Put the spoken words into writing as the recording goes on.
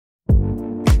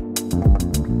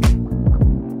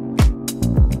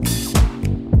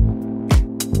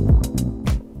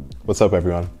What's up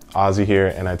everyone? Ozzy here,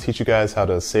 and I teach you guys how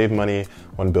to save money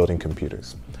when building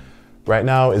computers. Right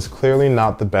now is clearly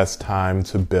not the best time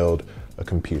to build a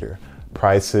computer.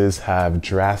 Prices have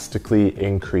drastically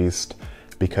increased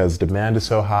because demand is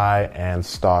so high and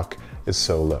stock is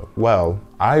so low. Well,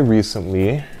 I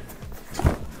recently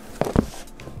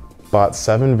bought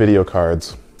 7 video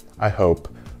cards, I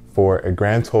hope, for a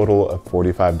grand total of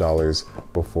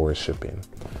 $45 before shipping.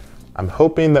 I'm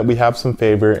hoping that we have some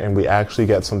favor and we actually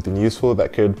get something useful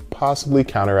that could possibly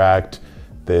counteract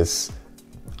this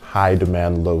high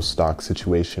demand, low stock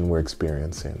situation we're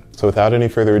experiencing. So without any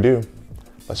further ado,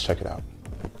 let's check it out.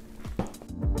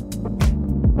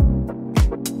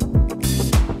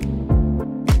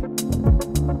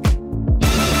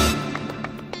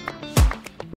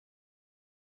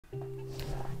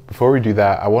 Before we do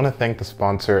that, I want to thank the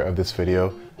sponsor of this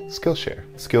video, Skillshare.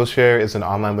 Skillshare is an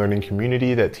online learning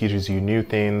community that teaches you new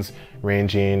things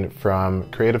ranging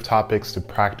from creative topics to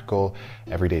practical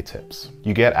everyday tips.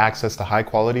 You get access to high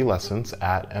quality lessons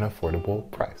at an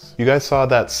affordable price. You guys saw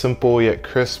that simple yet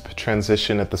crisp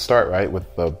transition at the start, right?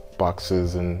 With the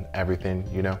boxes and everything,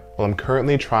 you know? Well, I'm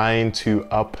currently trying to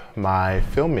up my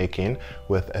filmmaking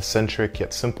with eccentric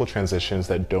yet simple transitions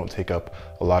that don't take up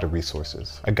a lot of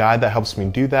resources. A guide that helps me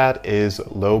do that is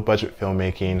Low Budget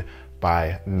Filmmaking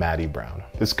by Maddie Brown.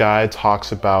 This guide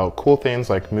talks about cool things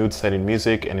like mood-setting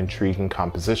music and intriguing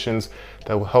compositions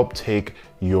that will help take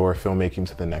your filmmaking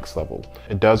to the next level.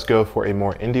 It does go for a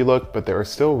more indie look, but there are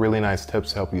still really nice tips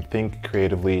to help you think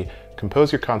creatively,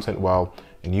 compose your content well,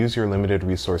 and use your limited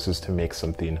resources to make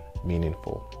something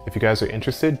meaningful. If you guys are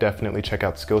interested, definitely check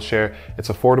out Skillshare. It's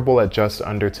affordable at just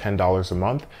under $10 a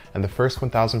month, and the first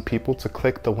 1,000 people to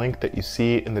click the link that you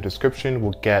see in the description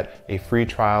will get a free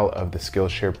trial of the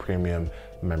Skillshare Premium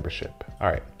membership.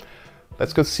 All right,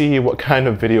 let's go see what kind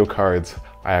of video cards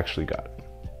I actually got.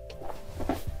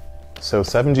 So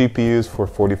 7 GPUs for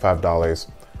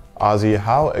 $45. Ozzy,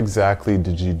 how exactly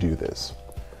did you do this?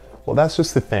 Well, that's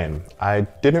just the thing. I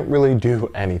didn't really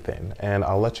do anything, and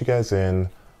I'll let you guys in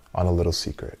on a little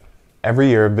secret. Every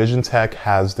year, Vision Tech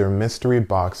has their mystery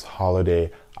box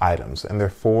holiday items, and there are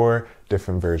 4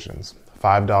 different versions: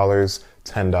 $5,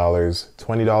 $10,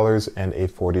 $20, and a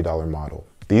 $40 model.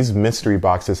 These mystery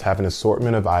boxes have an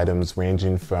assortment of items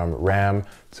ranging from RAM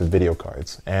to video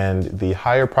cards, and the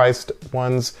higher priced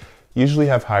ones usually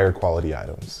have higher quality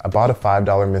items. I bought a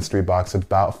 $5 mystery box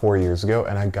about 4 years ago,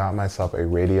 and I got myself a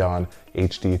Radeon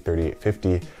HD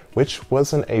 3850, which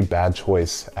wasn't a bad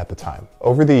choice at the time.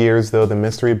 Over the years though, the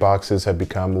mystery boxes have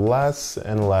become less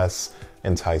and less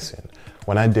enticing.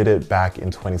 When I did it back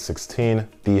in 2016,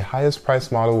 the highest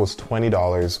price model was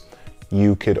 $20.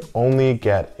 You could only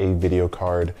get a video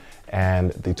card,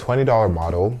 and the $20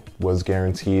 model was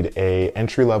guaranteed a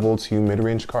entry-level to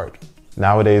mid-range card.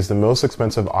 Nowadays, the most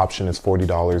expensive option is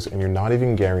 $40, and you're not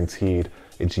even guaranteed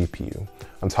a GPU.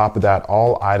 On top of that,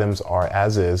 all items are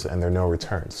as is and there are no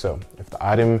returns. So if the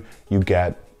item you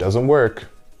get doesn't work,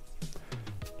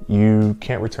 you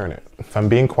can't return it. If I'm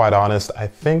being quite honest, I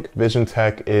think Vision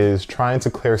Tech is trying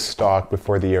to clear stock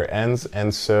before the year ends,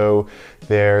 and so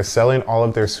they're selling all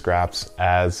of their scraps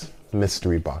as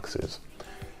mystery boxes.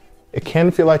 It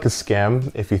can feel like a scam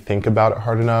if you think about it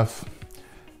hard enough,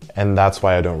 and that's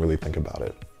why I don't really think about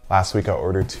it. Last week I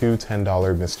ordered 2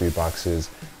 $10 mystery boxes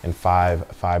and 5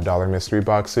 $5 mystery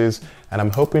boxes, and I'm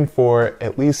hoping for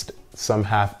at least some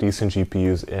half decent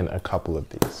GPUs in a couple of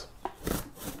these.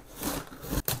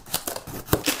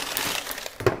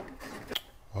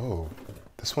 Oh,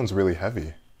 this one's really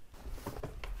heavy.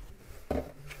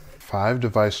 5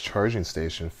 device charging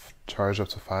station, charge up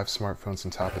to 5 smartphones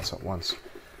and tablets at once.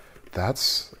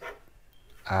 That's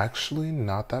actually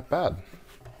not that bad.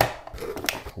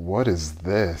 What is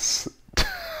this?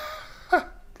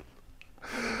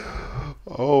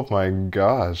 Oh my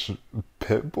gosh,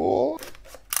 Pitbull?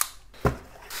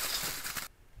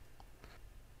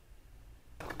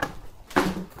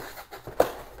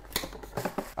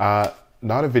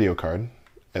 Not a video card.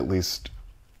 At least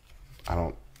I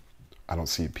don't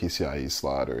see PCIe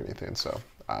slot or anything, so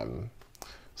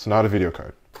not a video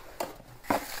card.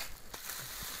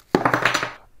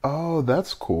 Oh,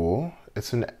 that's cool.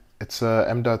 It's a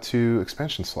M.2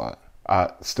 expansion slot.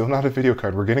 Still not a video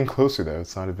card. We're getting closer though.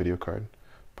 It's not a video card,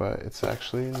 but it's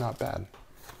actually not bad.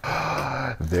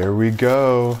 There we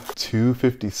go.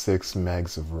 256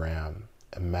 megs of RAM.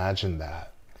 Imagine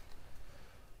that.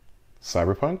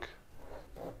 Cyberpunk?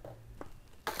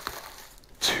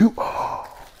 Oh,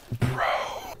 bro.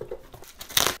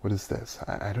 What is this?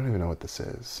 I don't even know what this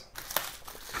is.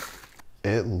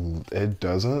 It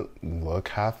doesn't look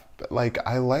half, like,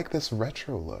 I like this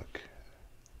retro look.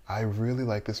 I really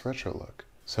like this retro look.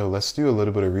 So let's do a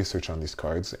little bit of research on these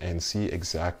cards and see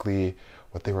exactly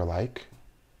what they were like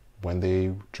when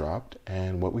they dropped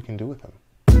and what we can do with them.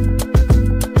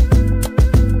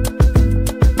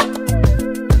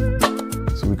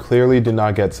 So we clearly did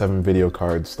not get 7 video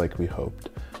cards like we hoped.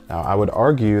 Now I would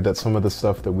argue that some of the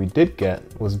stuff that we did get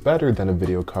was better than a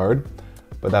video card,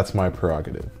 but that's my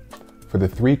prerogative. For the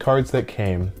 3 cards that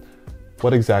came,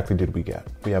 what exactly did we get?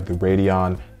 We have the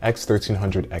Radeon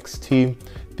X1300 XT,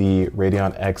 the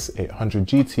Radeon X800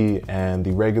 GT, and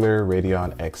the regular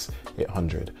Radeon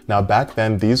X800. Now back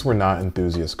then, these were not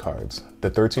enthusiast cards. The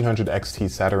 1300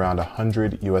 XT sat around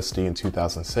 100 USD in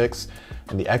 2006,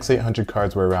 and the X800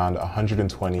 cards were around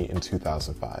 120 in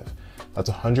 2005. That's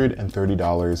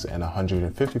 $130 and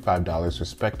 $155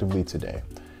 respectively today.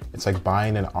 It's like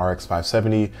buying an RX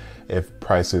 570 if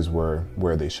prices were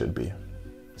where they should be.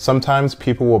 Sometimes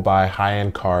people will buy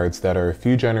high-end cards that are a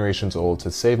few generations old to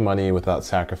save money without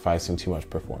sacrificing too much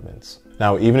performance.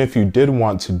 Now, even if you did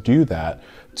want to do that,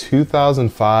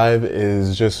 2005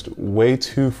 is just way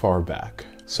too far back.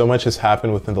 So much has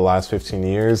happened within the last 15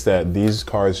 years that these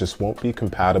cards just won't be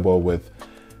compatible with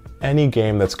any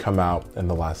game that's come out in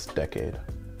the last decade.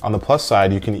 On the plus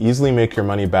side, you can easily make your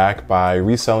money back by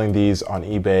reselling these on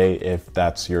eBay if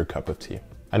that's your cup of tea.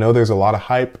 I know there's a lot of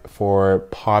hype for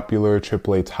popular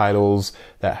AAA titles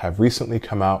that have recently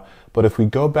come out, but if we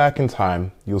go back in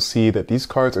time, you'll see that these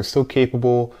cards are still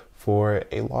capable for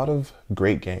a lot of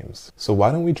great games. So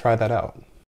why don't we try that out?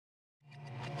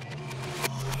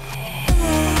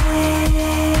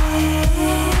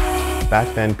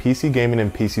 Back then, PC gaming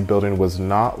and PC building was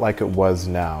not like it was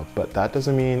now, but that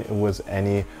doesn't mean it was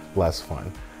any less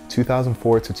fun.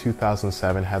 2004 to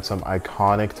 2007 had some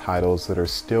iconic titles that are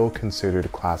still considered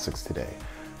classics today.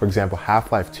 For example,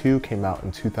 Half-Life 2 came out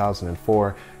in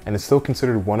 2004 and is still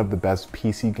considered one of the best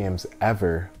PC games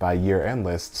ever by year-end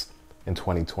lists in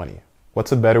 2020.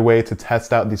 What's a better way to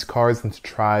test out these cards than to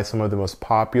try some of the most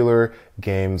popular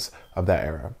games of that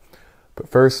era? But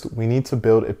first, we need to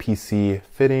build a PC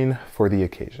fitting for the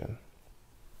occasion.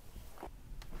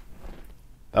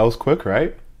 That was quick,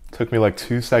 right? Took me like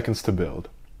 2 seconds to build.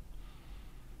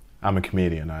 I'm a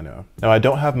comedian, I know. Now, I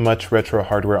don't have much retro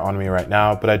hardware on me right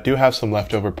now, but I do have some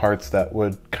leftover parts that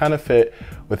would kind of fit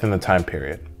within the time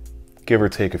period, give or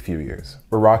take a few years.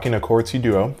 We're rocking a Core 2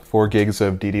 Duo, 4 gigs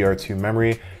of DDR2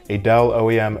 memory, a Dell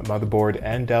OEM motherboard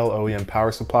and Dell OEM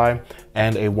power supply,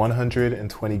 and a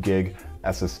 120 gig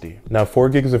SSD. Now, 4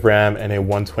 gigs of RAM and a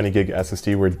 120 gig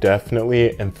SSD were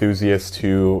definitely enthusiasts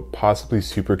to possibly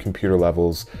supercomputer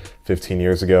levels 15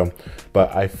 years ago,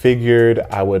 but I figured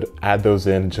I would add those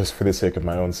in just for the sake of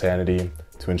my own sanity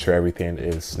to ensure everything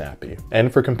is snappy.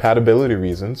 And for compatibility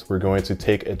reasons, we're going to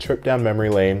take a trip down memory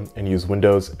lane and use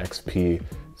Windows XP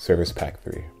Service Pack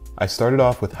 3. I started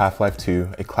off with Half-Life 2,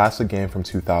 a classic game from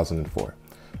 2004.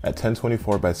 At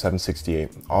 1024 by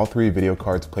 768, all 3 video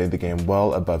cards played the game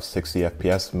well above 60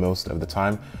 FPS most of the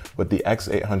time, with the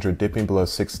X800 dipping below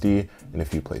 60 in a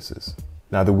few places.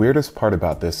 Now, the weirdest part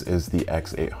about this is the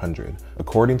X800.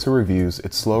 According to reviews,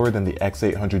 it's slower than the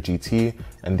X800 GT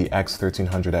and the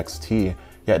X1300 XT,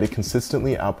 yet it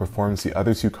consistently outperforms the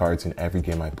other 2 cards in every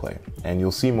game I play, and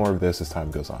you'll see more of this as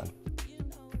time goes on.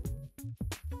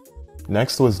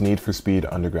 Next was Need for Speed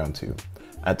Underground 2.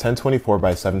 At 1024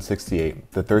 by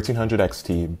 768, the 1300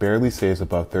 XT barely stays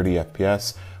above 30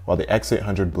 FPS, while the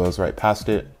X800 blows right past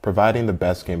it, providing the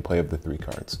best gameplay of the 3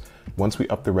 cards. Once we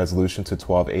up the resolution to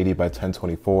 1280 by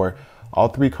 1024, all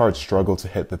 3 cards struggle to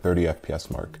hit the 30 FPS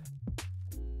mark.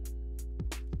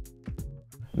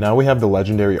 Now we have the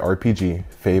legendary RPG,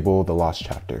 Fable, The Lost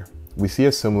Chapter. We see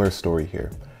a similar story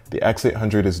here. The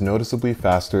X800 is noticeably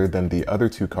faster than the other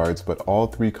 2 cards, but all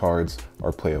 3 cards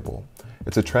are playable.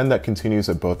 It's a trend that continues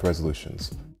at both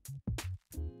resolutions.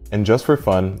 And just for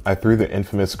fun, I threw the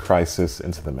infamous Crysis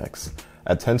into the mix.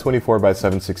 At 1024 by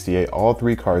 768, all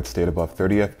 3 cards stayed above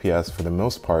 30 FPS for the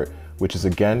most part, which is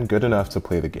again good enough to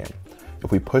play the game.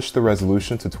 If we push the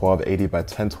resolution to 1280 by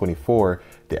 1024,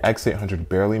 the X800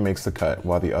 barely makes the cut,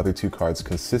 while the other 2 cards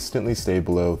consistently stay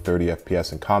below 30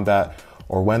 FPS in combat,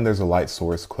 or when there's a light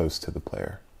source close to the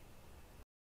player.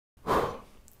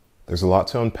 There's a lot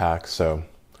to unpack, so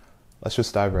let's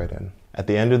just dive right in. At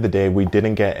the end of the day, we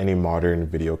didn't get any modern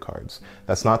video cards.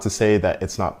 That's not to say that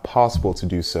it's not possible to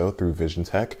do so through Vision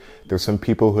Tech. There's some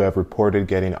people who have reported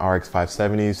getting RX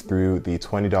 570s through the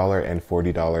 $20 and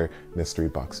 $40 mystery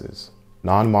boxes.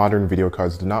 Non-modern video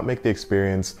cards do not make the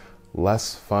experience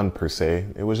less fun per se,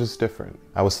 it was just different.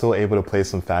 I was still able to play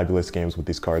some fabulous games with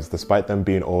these cards despite them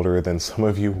being older than some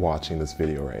of you watching this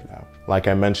video right now. Like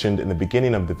I mentioned in the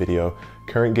beginning of the video,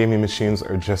 current gaming machines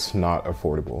are just not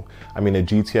affordable. I mean, a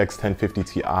GTX 1050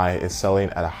 Ti is selling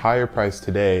at a higher price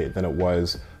today than it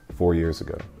was 4 years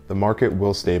ago. The market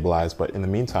will stabilize, but in the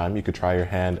meantime, you could try your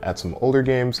hand at some older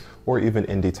games or even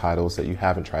indie titles that you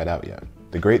haven't tried out yet.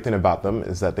 The great thing about them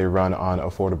is that they run on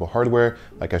affordable hardware,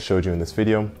 like I showed you in this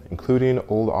video, including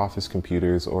old office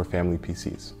computers or family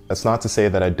PCs. That's not to say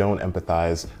that I don't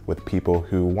empathize with people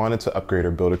who wanted to upgrade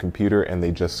or build a computer and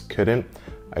they just couldn't.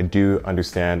 I do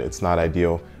understand it's not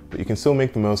ideal, but you can still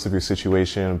make the most of your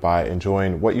situation by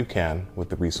enjoying what you can with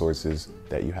the resources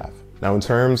that you have. Now, in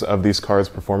terms of these cards'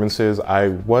 performances, I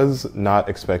was not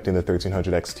expecting the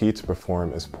 1300 XT to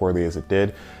perform as poorly as it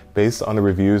did. Based on the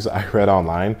reviews I read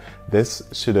online, this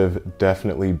should have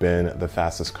definitely been the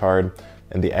fastest card,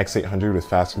 and the X800 was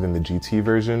faster than the GT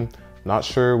version. Not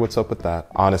sure what's up with that.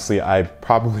 Honestly, I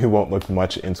probably won't look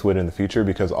much into it in the future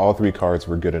because all three cards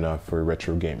were good enough for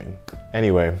retro gaming.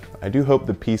 Anyway, I do hope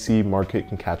the PC market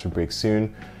can catch a break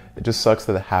soon. It just sucks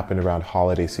that it happened around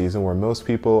holiday season where most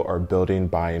people are building,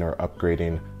 buying, or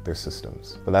upgrading their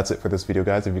systems. But that's it for this video,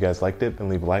 guys. If you guys liked it, then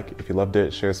leave a like. If you loved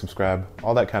it, share, subscribe,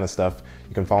 all that kind of stuff.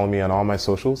 You can follow me on all my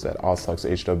socials at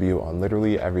OzTalksHW on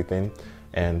literally everything.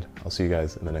 And I'll see you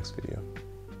guys in the next video.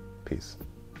 Peace.